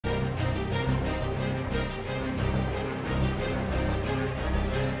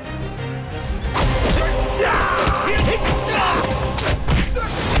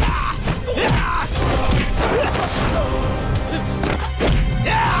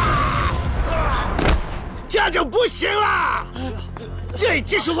这就不行了。这已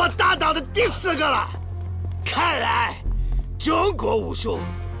经是我打倒的第4个了，看来中国武术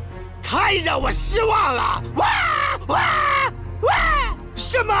太让我失望了。哇哇哇！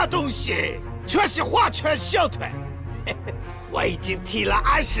什么东西？全是花拳绣腿。我已经踢了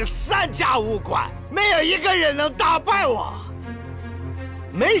23家武馆，没有一个人能打败我。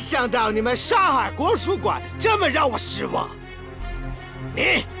没想到你们上海国术馆这么让我失望。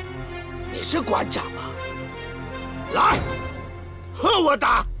你是馆长吗？来，和我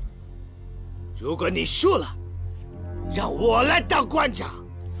打。如果你输了，让我来当馆长，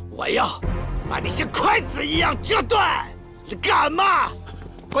我要把你像筷子一样折断。你敢吗？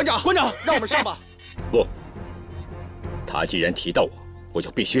馆长，让我们上吧。不，他既然提到我，我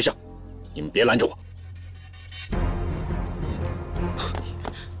就必须上。你们别拦着我。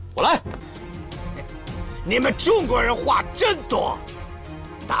我来。你们中国人话真多，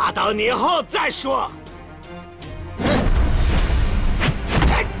打倒你后再说。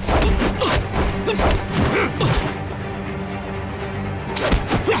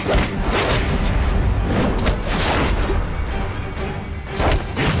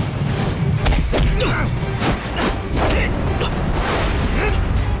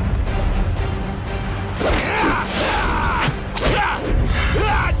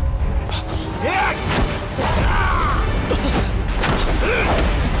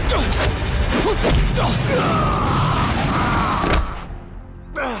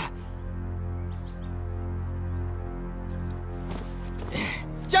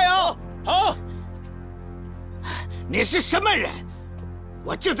加油！好。你是什么人？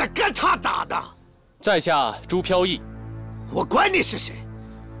我正在跟他打呢。在下朱飘逸。我管你是谁，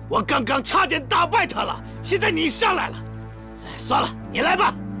我刚刚差点打败他了，现在你上来了。算了，你来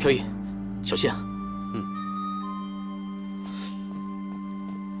吧。飘逸，小心啊。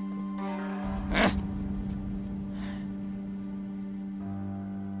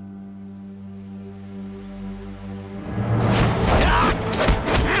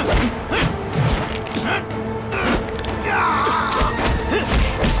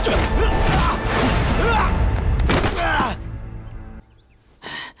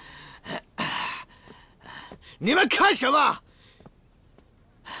你们看什么？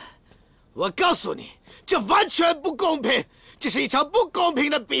我告诉你，这完全不公平！这是一场不公平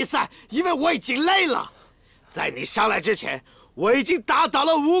的比赛，因为我已经累了。在你上来之前，我已经打倒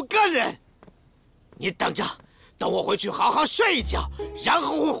了5个人。你等着，等我回去好好睡一觉，然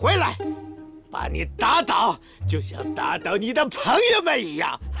后我回来，把你打倒，就像打倒你的朋友们一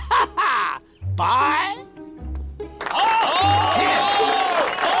样。哈哈，拜！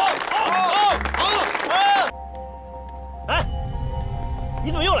哎，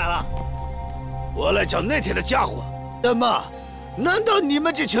你怎么又来了？我来找那天的家伙。怎么？难道你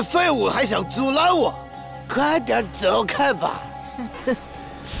们这群废物还想阻拦我？快点走开吧！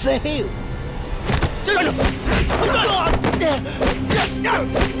废物！站住！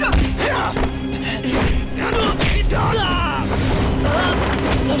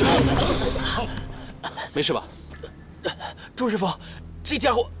没事吧？朱师傅，这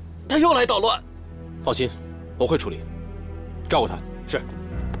家伙他又来捣乱。放心，我会处理，照顾他。是。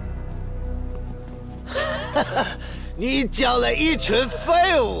你教了一群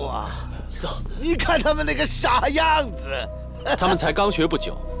废物啊！走，你看他们那个傻样子。他们才刚学不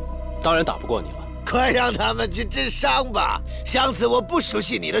久，当然打不过你了。快让他们去治伤吧！上次我不熟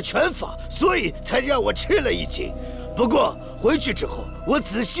悉你的拳法，所以才让我吃了一惊。不过回去之后，我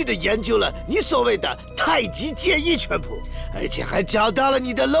仔细地研究了你所谓的太极剑一拳谱，而且还找到了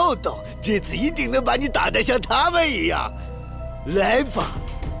你的漏洞。这次一定能把你打得像他们一样。来吧，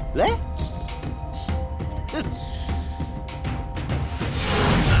来！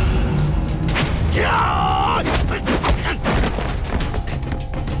呀！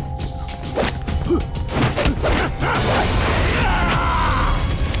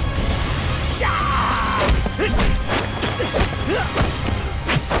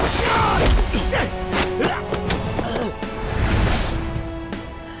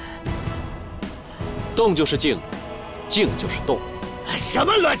动就是静，静就是动。什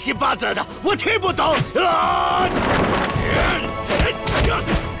么乱七八糟的，我听不懂。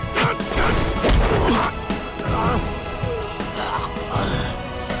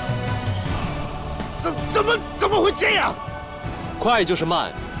怎么会这样？快就是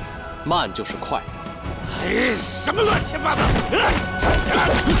慢，慢就是快。哎，什么乱七八糟！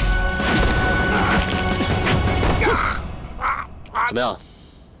怎么样？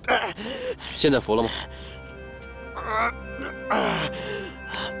现在服了吗？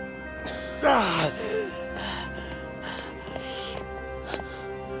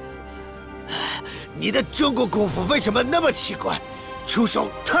你的中国功夫为什么那么奇怪？出手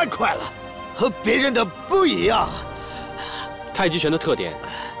太快了，和别人的不一样啊！太极拳的特点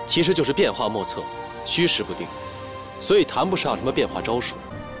其实就是变化莫测，虚实不定，所以谈不上什么变化招数。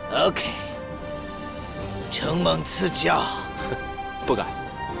OK， 承蒙赐教。不敢。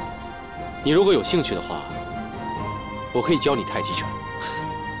你如果有兴趣的话，我可以教你太极拳。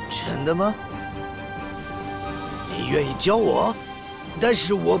真的吗？你愿意教我？但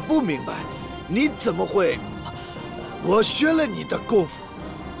是我不明白，你怎么会？我学了你的功夫，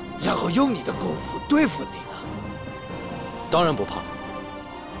然后用你的功夫对付你呢？当然不怕。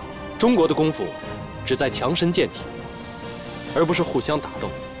中国的功夫只在强身健体，而不是互相打斗、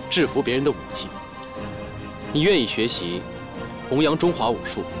制服别人的武器。你愿意学习，弘扬中华武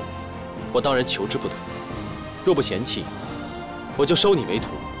术，我当然求之不得。若不嫌弃，我就收你为徒，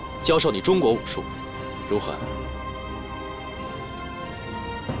教授你中国武术，如何？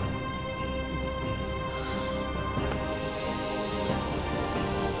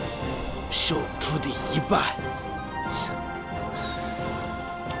收徒弟一半。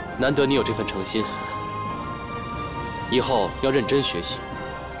难得你有这份诚心，以后要认真学习，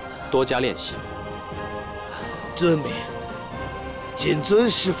多加练习。遵命，谨遵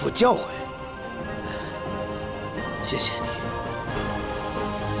师父教诲。谢谢你，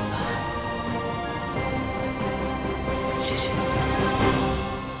谢谢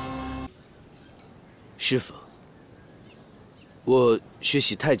师父。我学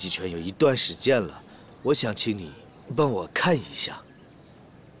习太极拳有一段时间了，我想请你帮我看一下。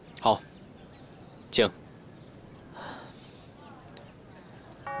好，请。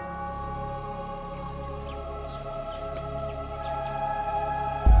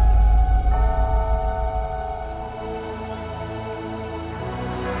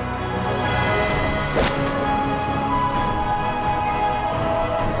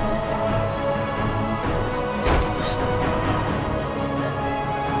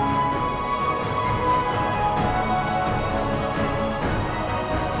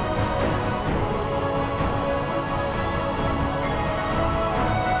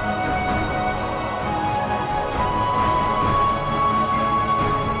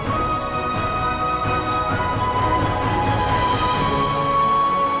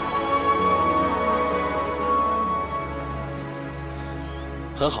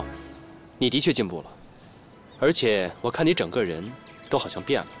很好，你的确进步了，而且我看你整个人都好像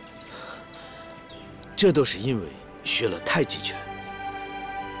变了。这都是因为学了太极拳，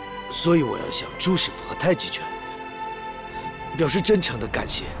所以我要向朱师傅和太极拳表示真诚的感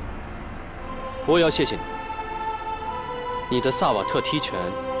谢。我也要谢谢你，你的萨瓦特踢拳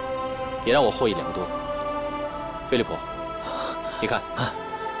也让我获益良多。菲利普，你看。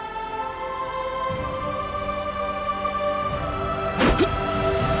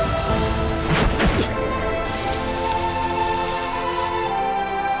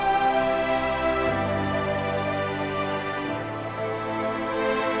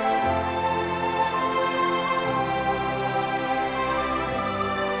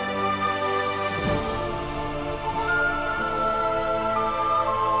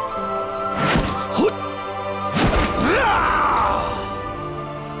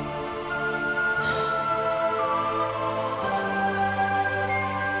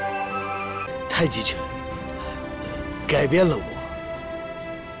太极拳改变了我。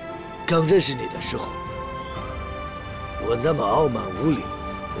刚认识你的时候，我那么傲慢无礼，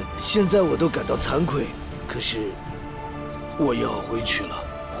现在我都感到惭愧。可是我要回去了，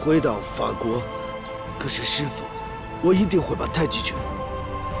回到法国。可是师父，我一定会把太极拳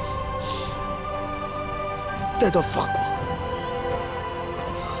带到法国。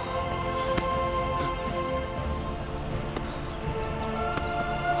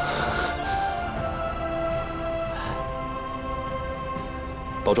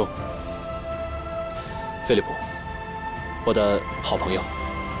保重，菲利普，我的好朋友。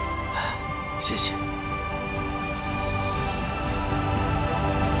谢谢。